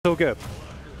all good.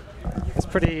 It's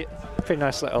pretty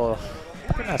nice little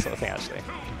thing actually.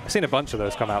 I've seen a bunch of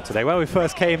those come out today. When we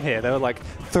first came here, there were like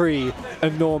 3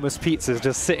 enormous pizzas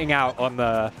just sitting out on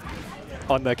the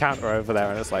counter over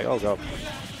there, and it's like, oh god,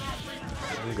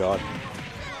 oh god.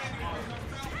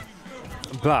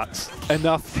 But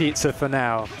enough pizza for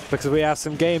now because we have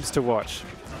some games to watch.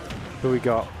 Who we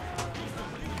got?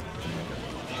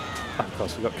 Of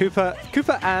course, we got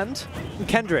Koopa and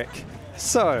Kendrick.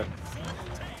 So.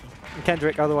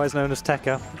 Kendrick, otherwise known as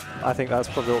Tekka. I think that's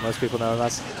probably what most people know him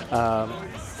as.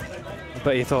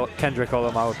 But he thought Kendrick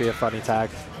Olimar would be a funny tag.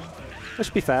 Which,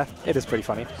 to be fair, it is pretty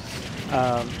funny.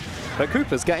 But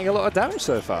Koopa's getting a lot of damage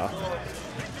so far.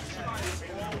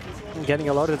 Getting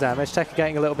a lot of damage. Tekka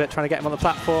getting a little bit, trying to get him on the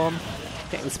platform.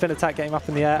 Getting the spin attack, getting him up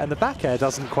in the air. And the back air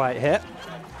doesn't quite hit.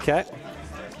 Okay.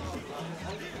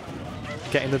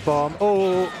 Getting the bomb.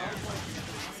 Oh!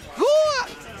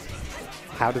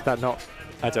 How did that not...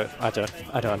 I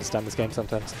don't understand this game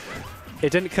sometimes.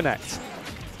 It didn't connect.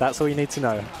 That's all you need to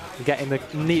know. You're getting the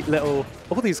neat little...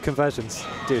 all these conversions.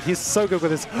 Dude, he's so good with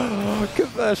his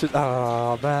conversion.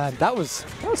 Oh, man. That was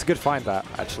a good find, that,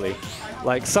 actually.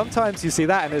 Like, sometimes you see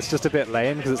that and it's just a bit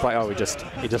lame because it's like, oh, he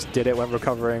just did it when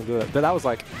recovering. But that was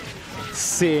like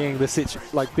seeing the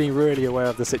like being really aware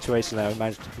of the situation there and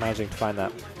managing to find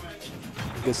that.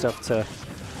 Good stuff to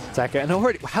attack it. And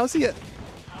already, how's he at...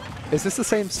 Is this the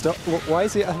same stuff? Why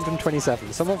is he at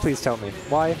 127? Someone please tell me.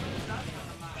 Why?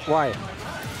 Why?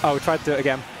 Oh, we tried to do it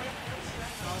again.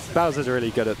 Bowser's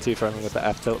really good at 2-throwing with the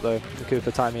F tilt though. The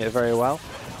Koopa timing it very well.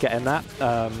 Getting that.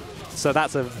 So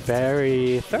that's a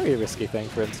very, very risky thing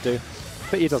for him to do.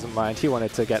 But he doesn't mind. He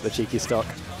wanted to get the cheeky stock.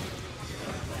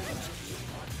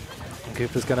 And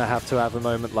Koopa's going to have a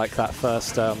moment like that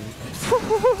first. Oh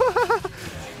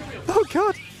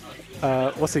god!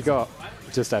 What's he got?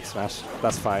 Just F smash.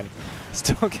 That's fine.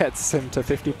 Still gets him to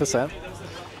 50%.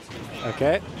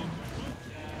 Okay.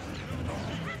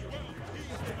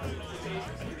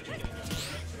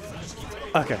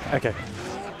 Okay.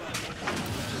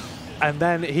 And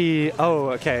then he...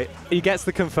 oh, okay. He gets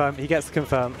the confirm.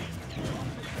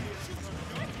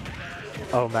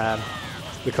 Oh, man.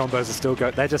 The combos are still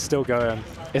going. They're just still going.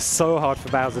 It's so hard for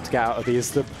Bowser to get out of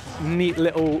these. The neat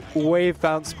little wave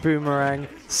bounce boomerang.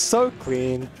 So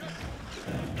clean.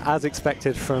 As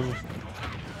expected from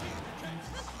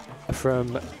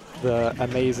the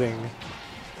amazing...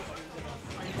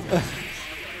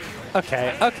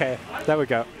 okay, there we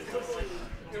go.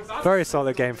 Very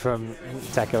solid game from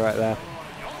Tekka right there.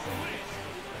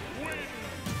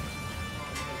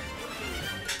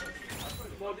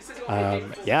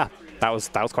 Yeah, that was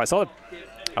quite solid.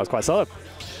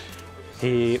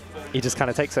 He just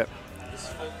kind of takes it.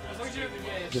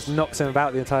 Just knocks him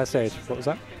about the entire stage. What was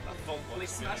that?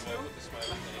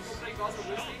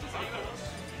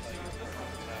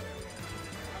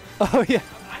 Oh yeah.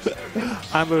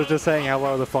 Amber was just saying how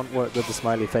well the font worked with the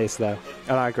smiley face there.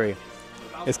 And I agree.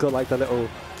 It's got like the little,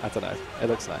 I don't know, it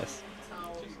looks nice.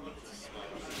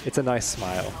 It's a nice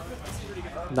smile.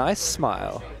 Nice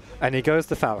smile. And he goes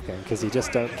the Falcon because he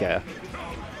just don't care.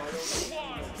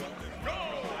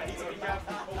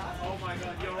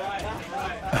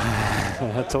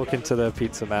 Talking to the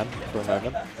pizza man for a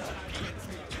moment.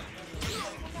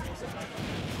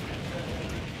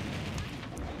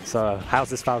 So, how's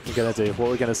this Falcon going to do? What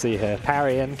are we going to see here?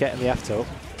 Parrying, getting the F tilt.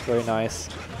 Very nice.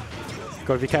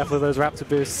 Got to be careful of those Raptor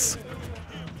boosts.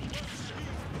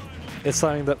 It's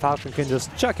something that Falcon can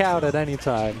just chuck out at any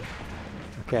time.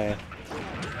 Okay.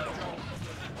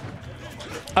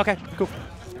 Okay, cool.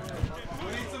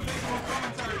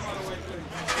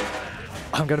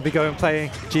 I'm going to be going playing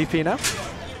GP now.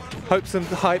 Hopes and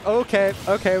hype.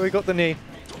 Okay, we got the knee.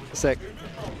 Sick.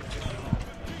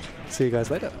 See you guys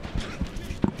later.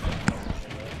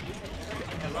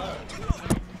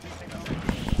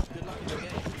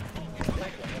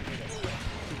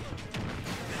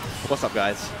 What's up,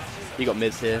 guys? You got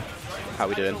Miz here. How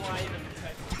we doing?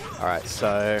 Alright, it's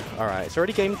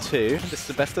already game 2. This is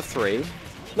the best of 3.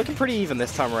 Looking pretty even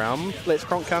this time around.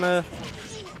 Blitzcrank kind of...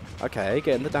 okay,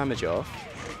 getting the damage off.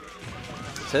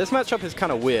 So this matchup is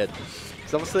kind of weird.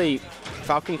 Because obviously,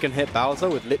 Falcon can hit Bowser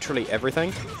with literally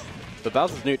everything. But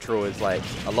Bowser's neutral is like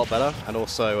a lot better. And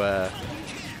also,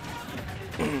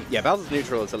 yeah, Bowser's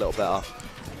neutral is a little better.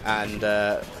 And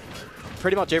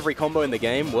pretty much every combo in the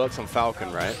game works on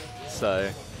Falcon, right?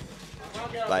 So,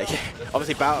 like,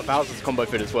 obviously Bowser's combo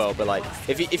fit as well, but like,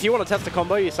 if you want to test a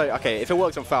combo, you say, okay, if it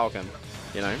works on Falcon,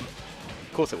 you know,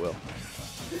 of course it will.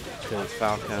 Because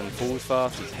Falcon falls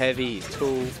fast, he's heavy, he's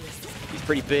tall, he's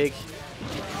pretty big.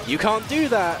 You can't do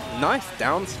that! Nice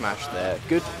down smash there.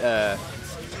 Good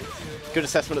Good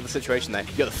assessment of the situation there.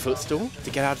 You got the footstool to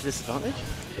get out of disadvantage.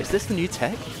 Is this the new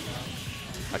tech?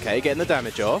 Okay, getting the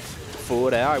damage off.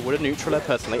 Forward air, I would have neutral air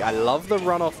personally. I love the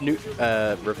run-off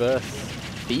reverse.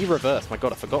 The reverse. My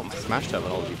god, I forgot my Smash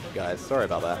terminology, guys. Sorry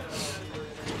about that.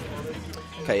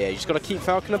 Okay, yeah, you just got to keep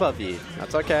Falcon above you.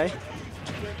 That's okay.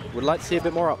 Would like to see a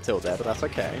bit more up tilt there, but that's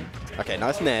okay. Okay,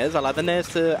 nice nairs. I like the nairs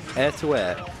to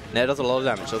air. Nair does a lot of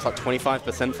damage. That's like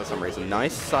 25% for some reason.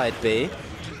 Nice side B.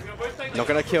 Not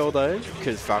going to kill though,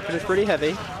 because Falcon is pretty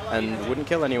heavy and wouldn't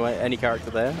kill anyway any character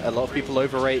there. A lot of people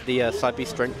overrate the side B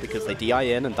strength because they DI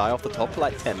in and die off the top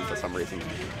like 10 for some reason.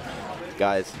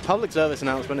 Guys, public service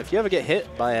announcement, if you ever get hit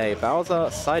by a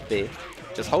Bowser side B,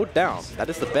 just hold down. That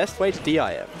is the best way to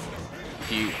DI it.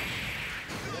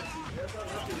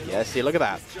 Yeah, see, look at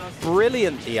that.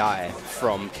 Brilliant DI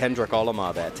from Kendrick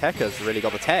Olimar there. Tekka's really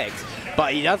got the tags,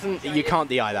 but he doesn't. You can't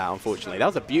DI that, unfortunately. That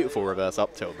was a beautiful reverse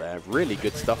up tilt there. Really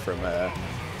good stuff from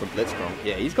Blitzcrank.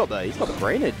 Yeah, he's got the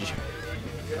brainage.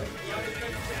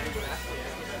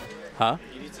 Huh?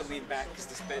 You need to lean back because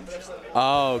the spin.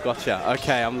 Oh, gotcha.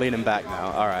 Okay, I'm leaning back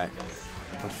now. All right.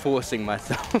 I'm forcing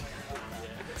myself.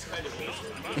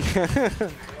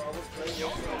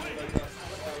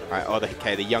 Alright,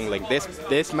 okay, the Young Link. This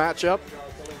matchup,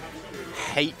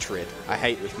 hatred. I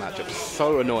hate this matchup. It's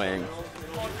so annoying.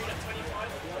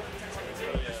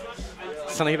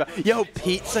 Something about, yo,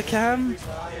 pizza cam?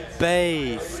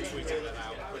 Based.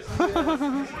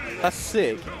 That's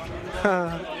sick.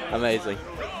 Amazing.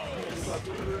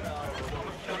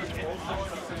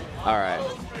 Alright.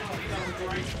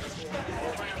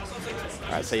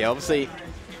 Alright, so yeah, obviously,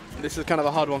 this is kind of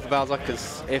a hard one for Bowser,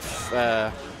 because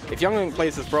if Young Link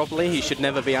plays this properly, he should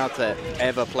never be able to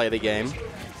ever play the game.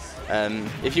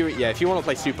 If you want to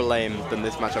play super lame, then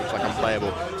this matchup is like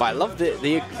unplayable. But I love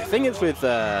the thing is with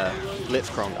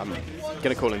Blitzcrank, I'm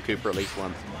gonna call him Koopa at least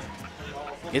once.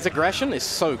 His aggression is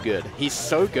so good. He's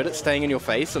so good at staying in your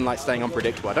face and like staying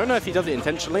unpredictable. I don't know if he does it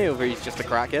intentionally or if he's just a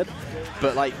crackhead,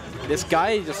 but like this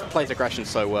guy just plays aggression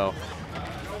so well.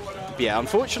 But yeah,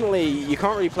 unfortunately, you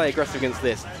can't really play aggressive against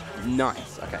this.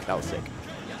 Nice. Okay, that was sick.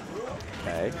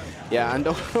 Okay. Yeah, and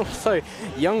also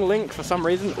Young Link, for some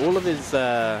reason, all of his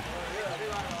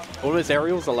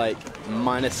aerials are like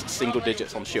minus single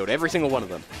digits on shield. Every single one of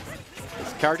them.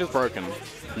 His character's broken.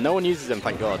 No one uses him,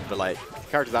 thank God, but like, the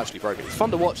character's actually broken. It's fun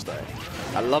to watch though.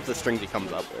 I love the strings he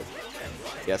comes up with.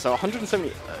 Yeah, so 170.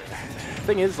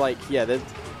 Thing is, like, yeah, the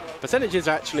percentage is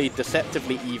actually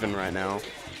deceptively even right now.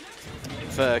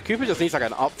 For Koopa just needs like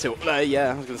an up tilt.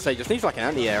 Yeah, I was gonna say just needs like an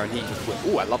anti-air, and he just.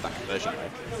 Ooh, I love that conversion though.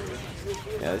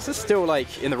 Yeah, this is still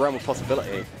like in the realm of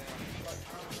possibility.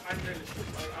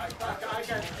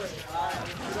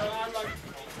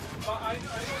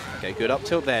 Okay, good up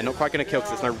tilt there. Not quite going to kill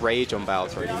because there's no rage on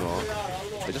Bowser anymore.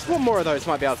 But just one more of those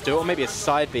might be able to do it, or maybe a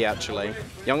side B actually.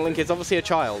 Young Link is obviously a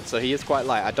child, so he is quite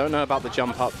light. I don't know about the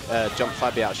jump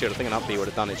side B out shield. I think an up B would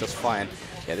have done it just fine.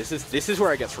 Yeah, this is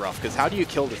where it gets rough, because how do you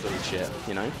kill this little shit,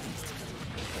 you know?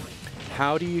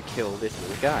 How do you kill this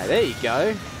little guy? There you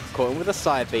go. Caught him with a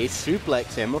side B,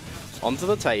 suplex him onto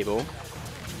the table,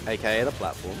 aka the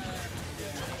platform.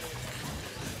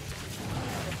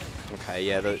 Okay,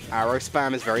 yeah, the arrow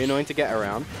spam is very annoying to get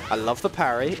around. I love the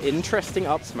parry. Interesting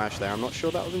up smash there. I'm not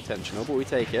sure that was intentional, but we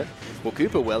take it. Well,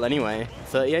 Koopa will anyway.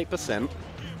 38%.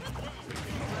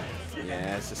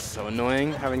 Yeah, this is so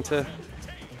annoying having to...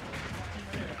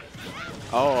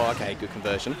 Oh, okay, good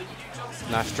conversion.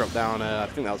 Nice drop down, I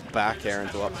think that was back air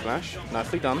into up smash.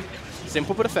 Nicely done.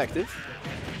 Simple but effective.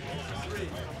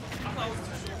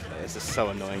 Yeah, this is so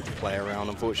annoying to play around,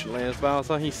 unfortunately, as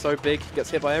Bowser. He's so big, he gets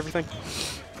hit by everything.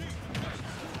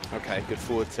 Okay, good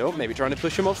forward tilt. Maybe trying to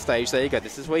push him off stage. There you go.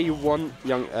 This is where you want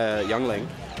Young Link.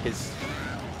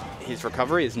 His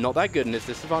recovery is not that good, and his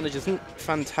disadvantage isn't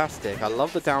fantastic. I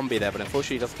love the down B there, but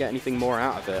unfortunately he doesn't get anything more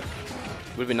out of it.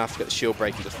 Would have been nice to get the shield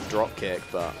break and just the drop kick,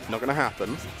 but not going to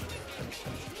happen.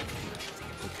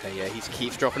 Okay, yeah, he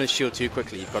keeps dropping his shield too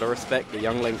quickly. You've got to respect the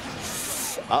Young Link.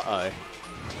 Uh-oh.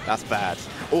 That's bad.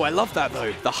 Oh, I love that,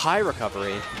 though. The high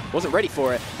recovery. Wasn't ready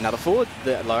for it. Now the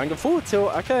low angle forward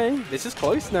tilt. Okay, this is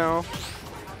close now.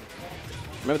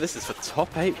 Remember, this is for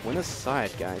top 8 winner's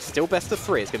side, guys. Still best of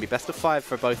 3. It's going to be best of 5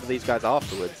 for both of these guys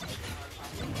afterwards.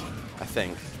 I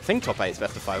think. I think top 8 is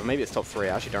best of 5, or maybe it's top 3.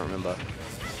 I actually don't remember.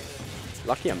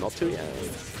 Lucky I'm not too young.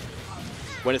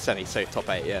 Winner's semi, so top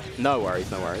 8, yeah. No worries,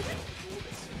 no worries.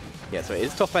 Yeah, so it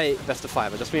is top 8, best of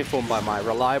 5. I've just been informed by my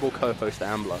reliable co-host,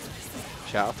 Ambler.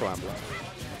 Shout out to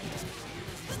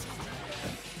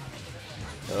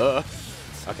Ambler.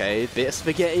 Okay, bit of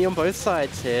spaghetti on both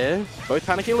sides here. Both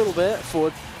panicking a little bit.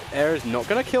 Forward air is not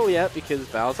going to kill yet because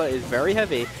Bowser is very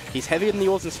heavy. He's heavier than he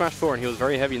was in Smash 4, and he was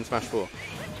very heavy in Smash 4.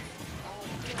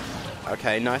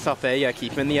 Okay, nice up there. Yeah,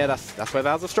 keep him in the air. That's where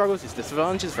Bowser struggles. His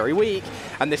disadvantage is very weak,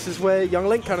 and this is where young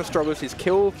Link kind of struggles. His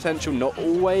kill potential not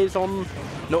always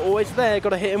there. Got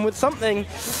to hit him with something.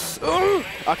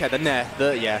 Okay, the nair.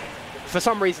 Yeah. For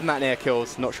some reason, that nair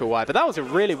kills. Not sure why, but that was a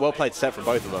really well played set from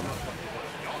both of them.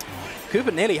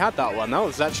 Koopa nearly had that one. That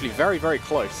was actually very, very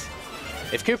close.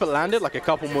 If Koopa landed like a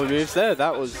couple more moves there,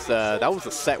 that was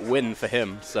a set win for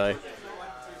him. So,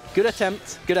 good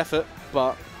attempt, good effort,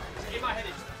 but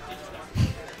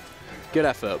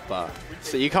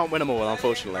so you can't win them all,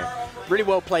 unfortunately. Really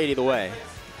well played either way.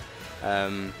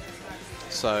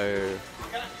 So,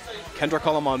 Kendrick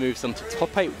Olimar moves them to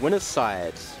top 8 winners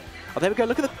side. Oh, there we go.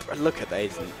 Look at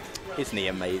that. Isn't he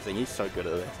amazing? He's so good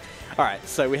at this. All right,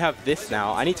 so we have this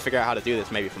now. I need to figure out how to do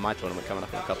this maybe for my tournament coming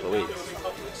up in a couple of weeks.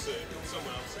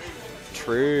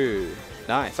 True.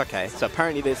 Nice. Okay. So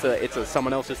apparently it's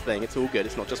someone else's thing. It's all good.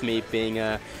 It's not just me being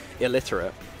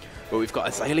illiterate. But we've got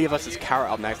Azalea versus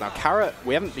Carrot up next. Now, Carrot,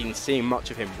 we haven't been seeing much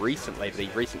of him recently, but he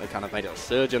recently kind of made a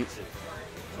resurgence.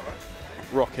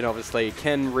 Rocking, obviously,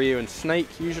 Ken, Ryu, and Snake,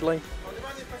 usually.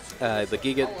 The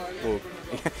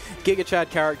Giga Chad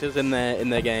characters in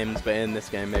their games, but in this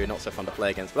game, maybe not so fun to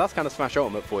play against. But that's kind of Smash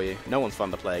Ultimate for you. No one's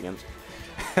fun to play against.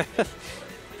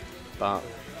 But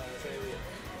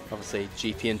obviously,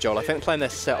 GP and Joel, I think playing their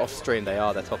set off stream. They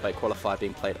are their top 8 qualifier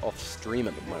being played off stream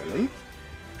at the moment.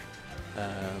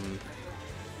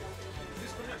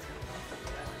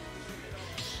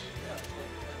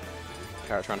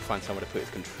 Carrot trying to find somewhere to put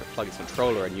plug his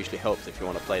controller in usually helps if you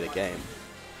want to play the game.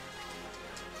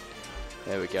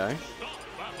 There we go.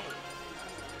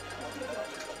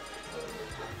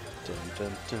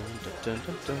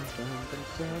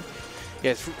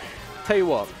 Yes, tell you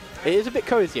what, it is a bit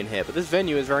cozy in here, but this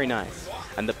venue is very nice.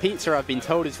 And the pizza, I've been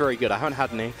told, is very good. I haven't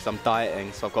had any because I'm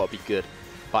dieting, so I've got to be good.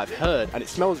 But I've heard, and it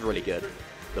smells really good,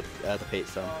 the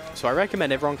pizza. So I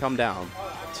recommend everyone come down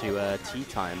to Tea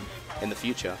Time in the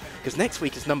future, because next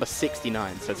week is number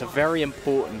 69, so it's a very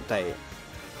important date.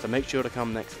 So make sure to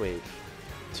come next week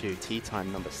to Tea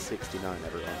Time number 69,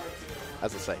 everyone.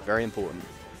 As I say, very important.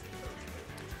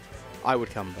 I would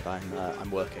come, but I'm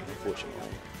working, unfortunately.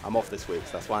 I'm off this week,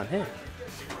 so that's why I'm here.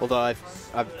 Although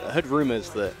I've heard rumors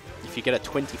that if you get a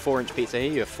 24-inch pizza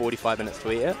here, you have 45 minutes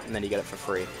to eat it, and then you get it for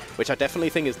free, which I definitely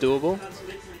think is doable,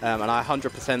 and I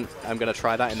 100% am going to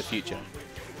try that in the future,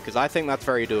 because I think that's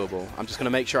very doable. I'm just going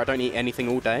to make sure I don't eat anything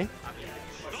all day.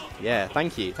 Yeah,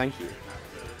 thank you.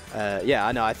 Yeah,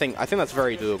 I know. I think that's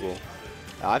very doable.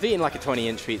 I've eaten like a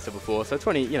 20-inch pizza before, so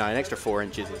 20, an extra 4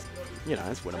 inches is,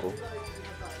 it's winnable.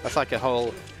 That's like a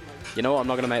whole. You know what? I'm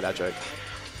not going to make that joke.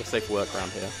 It's safe work around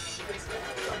here.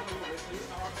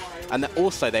 And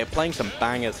also, they're playing some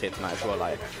bangers here tonight as well,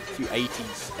 like a few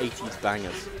 80s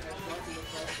bangers.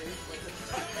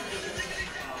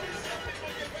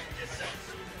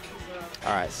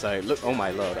 Alright, so look, oh my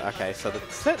lord, okay, so the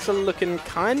sets are looking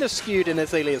kind of skewed in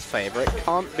Azalea's favor. It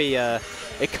can't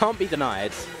be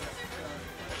denied.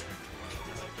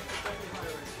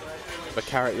 But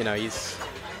Carrot, he's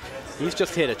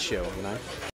just here to chill,